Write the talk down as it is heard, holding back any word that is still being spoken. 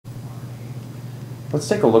Let's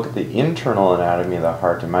take a look at the internal anatomy of the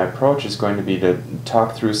heart, and my approach is going to be to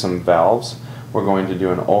talk through some valves. We're going to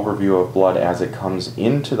do an overview of blood as it comes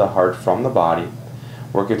into the heart from the body,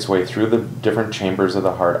 work its way through the different chambers of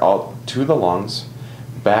the heart, out to the lungs,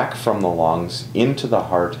 back from the lungs, into the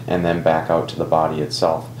heart, and then back out to the body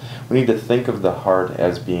itself. We need to think of the heart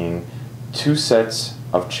as being two sets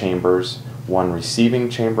of chambers, one receiving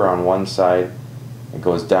chamber on one side. It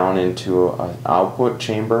goes down into an output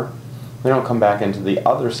chamber. Then it'll come back into the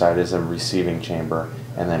other side as a receiving chamber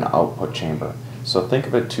and then output chamber. So think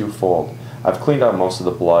of it twofold. I've cleaned out most of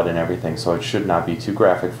the blood and everything, so it should not be too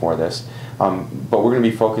graphic for this. But we're going to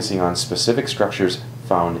be focusing on specific structures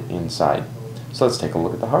found inside. So let's take a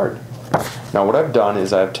look at the heart. Now what I've done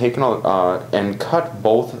is I've taken and cut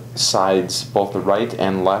both sides, both the right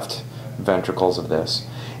and left ventricles of this,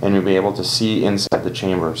 and you'll be able to see inside the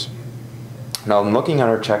chambers. Now in looking at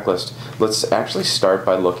our checklist, let's actually start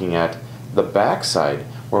by looking at the back side,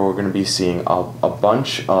 where we're going to be seeing a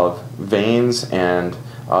bunch of veins and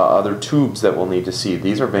other tubes that we'll need to see.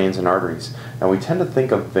 These are veins and arteries. Now we tend to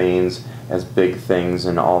think of veins as big things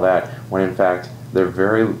and all that, when in fact they're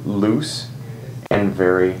very loose and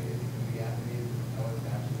very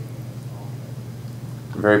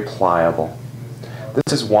pliable.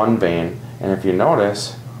 This is one vein, and if you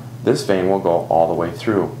notice, this vein will go all the way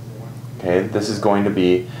through. Okay, this is going to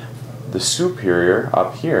be the superior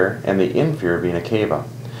up here and the inferior vena cava.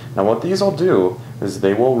 Now what these will do is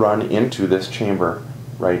they will run into this chamber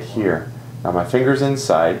right here. Now my finger's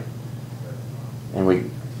inside, and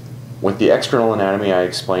with the external anatomy I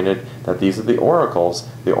explained it that these are the auricles.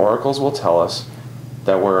 The auricles will tell us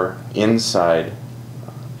that we're inside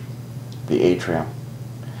the atrium.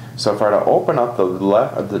 So if I were to open up the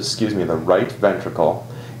right ventricle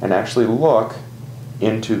and actually look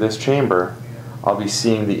into this chamber, I'll be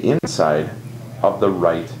seeing the inside of the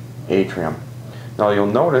right atrium. Now you'll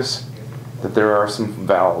notice that there are some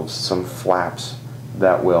valves, some flaps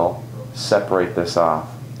that will separate this off.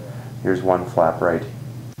 Here's one flap right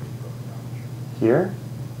here,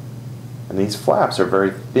 and these flaps are very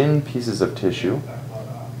thin pieces of tissue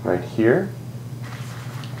right here.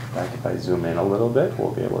 In fact, if I zoom in a little bit,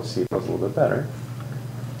 we'll be able to see those a little bit better.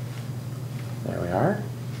 There we are.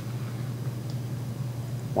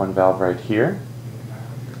 One valve right here,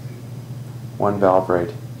 one valve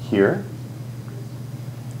right here,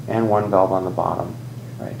 and one valve on the bottom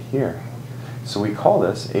right here. So we call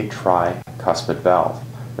this a tricuspid valve.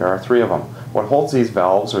 There are three of them. What holds these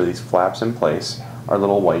valves or these flaps in place are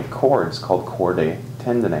little white cords called chordae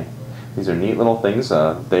tendineae. These are neat little things.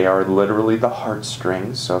 They are literally the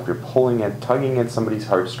heartstrings. So if you're tugging at somebody's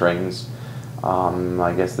heartstrings,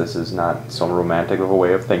 I guess this is not so romantic of a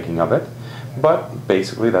way of thinking of it, but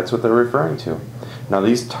basically that's what they're referring to. Now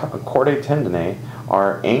these chordae tendineae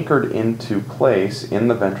are anchored into place in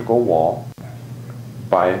the ventricle wall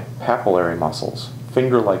by papillary muscles,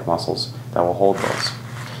 finger-like muscles that will hold those.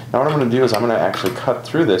 Now what I'm going to do is I'm going to actually cut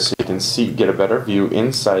through this so you can get a better view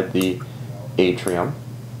inside the atrium,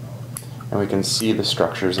 and we can see the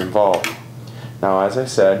structures involved. Now as I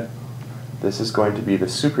said, this is going to be the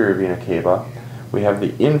superior vena cava. We have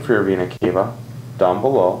the inferior vena cava down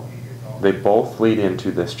below. They both lead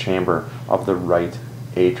into this chamber of the right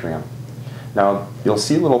atrium. Now you'll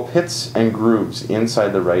see little pits and grooves inside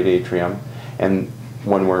the right atrium, and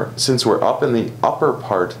since we're up in the upper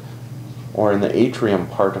part or in the atrium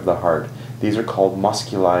part of the heart, these are called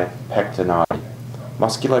musculi pectinati.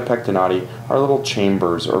 Musculi pectinati are little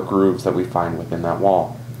chambers or grooves that we find within that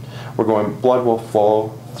wall. Blood will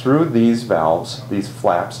flow through these valves, these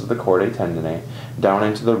flaps of the chordae tendineae, down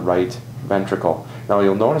into the right ventricle. Now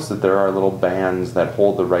you'll notice that there are little bands that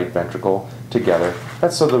hold the right ventricle together.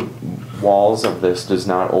 That's so the walls of this does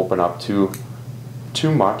not open up too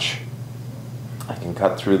much. I can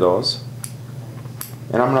cut through those.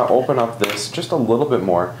 And I'm going to open up this just a little bit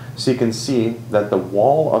more so you can see that the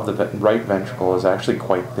wall of the right ventricle is actually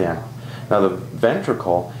quite thin. Now the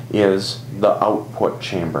ventricle is the output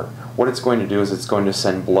chamber. What it's going to do is it's going to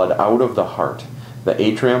send blood out of the heart. The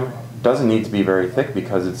atrium doesn't need to be very thick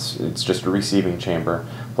because it's just a receiving chamber.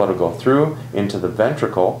 Blood will go through into the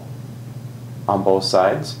ventricle on both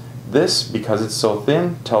sides. This, because it's so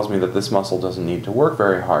thin, tells me that this muscle doesn't need to work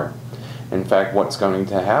very hard. In fact, what's going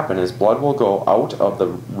to happen is blood will go out of the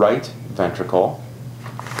right ventricle,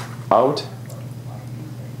 out.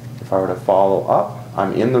 If I were to follow up,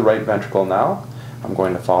 I'm in the right ventricle now, I'm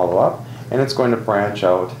going to follow up, and it's going to branch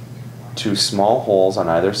out to small holes on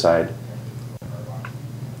either side,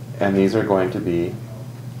 and these are going to be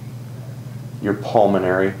your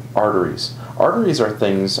pulmonary arteries. Arteries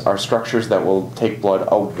are structures that will take blood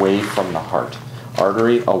away from the heart.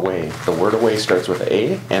 Artery, away. The word away starts with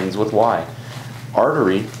A, ends with Y.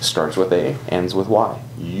 Artery starts with A, ends with Y.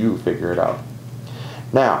 You figure it out.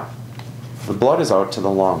 Now, the blood is out to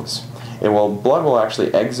the lungs. Blood will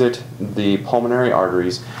actually exit the pulmonary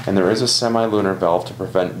arteries, and there is a semilunar valve to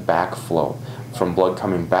prevent backflow from blood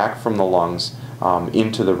coming back from the lungs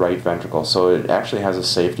into the right ventricle. So it actually has a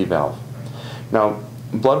safety valve. Now,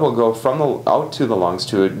 blood will go out to the lungs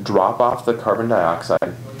to drop off the carbon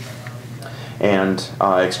dioxide and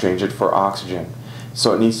exchange it for oxygen.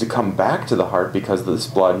 So it needs to come back to the heart because this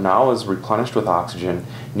blood now is replenished with oxygen,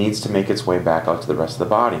 needs to make its way back out to the rest of the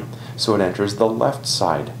body. So it enters the left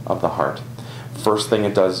side of the heart. First thing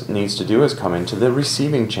it needs to do is come into the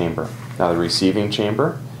receiving chamber. Now the receiving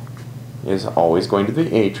chamber is always going to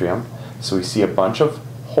the atrium. So we see a bunch of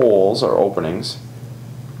holes or openings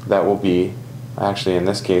that will be, actually in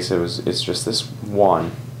this case it's just this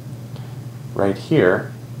one right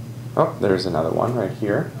here. Oh, there's another one right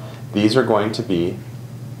here. These are going to be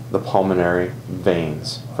the pulmonary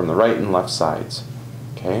veins from the right and left sides.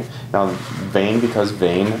 Okay? Now, vein, because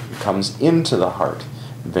vein comes into the heart.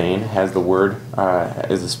 Vein has the word,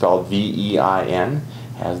 is spelled V-E-I-N,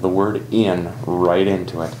 has the word in right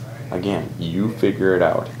into it. Again, you figure it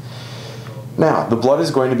out. Now, the blood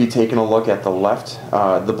is going to be taking a look at the left,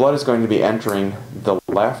 the blood is going to be entering the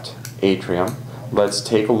left atrium. Let's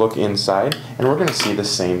take a look inside, and we're going to see the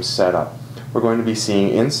same setup. We're going to be seeing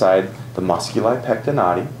inside the musculi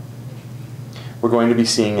pectinati. We're going to be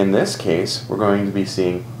seeing, in this case, we're going to be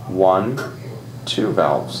seeing 1, 2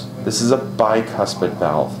 valves. This is a bicuspid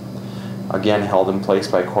valve. Again, held in place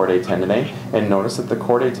by chordae tendineae. And notice that the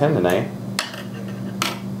chordae tendineae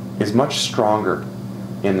is much stronger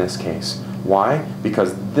in this case. Why?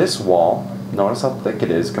 Because this wall, notice how thick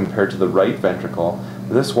it is compared to the right ventricle.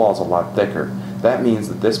 This wall is a lot thicker. That means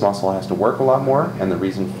that this muscle has to work a lot more, and the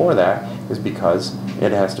reason for that is because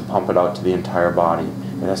it has to pump it out to the entire body.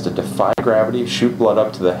 It has to defy gravity, shoot blood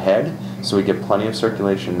up to the head, so we get plenty of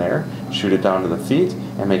circulation there, shoot it down to the feet,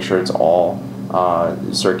 and make sure it's all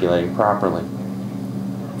circulating properly.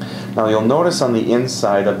 Now you'll notice on the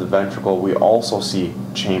inside of the ventricle we also see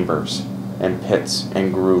chambers and pits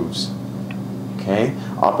and grooves. Okay?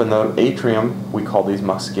 Up in the atrium we call these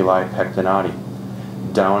musculi pectinati.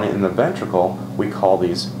 Down in the ventricle, we call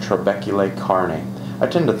these trabeculae carnae. I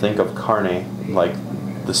tend to think of carne like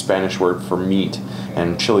the Spanish word for meat,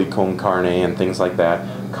 and chili con carne and things like that.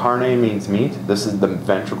 Carne means meat. This is the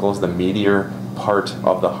ventricles, the meatier part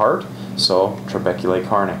of the heart, so trabeculae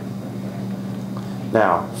carnae.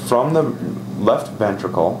 Now, from the left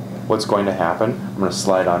ventricle, what's going to happen, I'm going to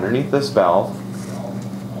slide underneath this valve.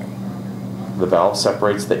 The valve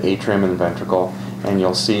separates the atrium and the ventricle, and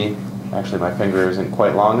you'll see, actually my finger isn't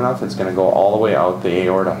quite long enough, it's going to go all the way out the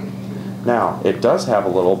aorta. Now, it does have a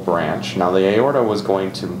little branch. Now, the aorta was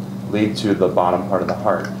going to lead to the bottom part of the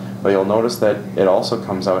heart, but you'll notice that it also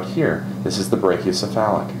comes out here. This is the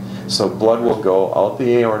brachiocephalic. So blood will go out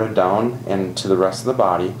the aorta down and to the rest of the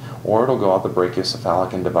body, or it'll go out the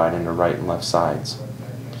brachiocephalic and divide into right and left sides.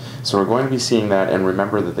 So we're going to be seeing that, and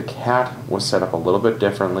remember that the cat was set up a little bit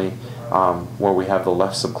differently, where we have the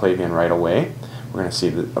left subclavian right away. We're going to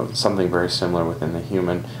see something very similar within the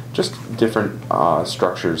human, just different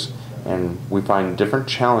structures, and we find different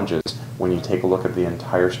challenges when you take a look at the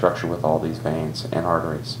entire structure with all these veins and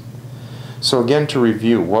arteries. So again, to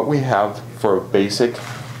review, what we have for a basic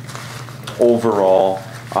overall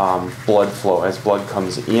blood flow as blood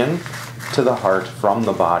comes in to the heart from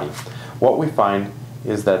the body, what we find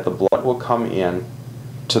is that the blood will come in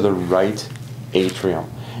to the right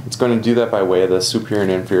atrium. It's going to do that by way of the superior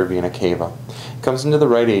and inferior vena cava. It comes into the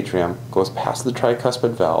right atrium, goes past the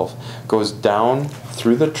tricuspid valve, goes down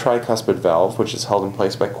through the tricuspid valve, which is held in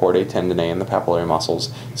place by chordae tendineae and the papillary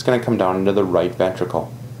muscles. It's going to come down into the right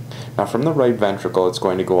ventricle. Now from the right ventricle, it's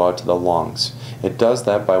going to go out to the lungs. It does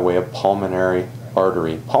that by way of pulmonary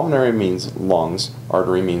artery. Pulmonary means lungs,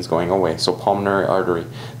 artery means going away, so pulmonary artery.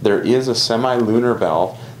 There is a semilunar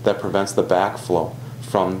valve that prevents the backflow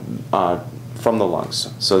from the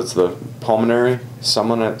lungs. So it's the pulmonary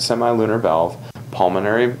semilunar valve,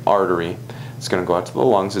 pulmonary artery. It's going to go out to the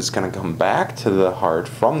lungs. It's going to come back to the heart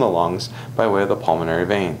from the lungs by way of the pulmonary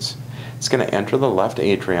veins. It's going to enter the left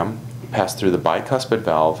atrium, pass through the bicuspid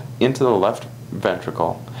valve into the left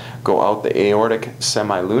ventricle, go out the aortic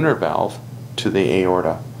semilunar valve to the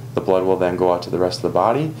aorta. The blood will then go out to the rest of the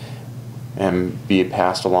body and be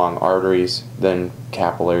passed along arteries, then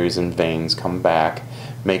capillaries and veins, come back,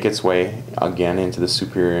 make its way again into the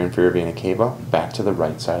superior inferior vena cava, back to the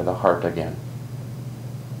right side of the heart again.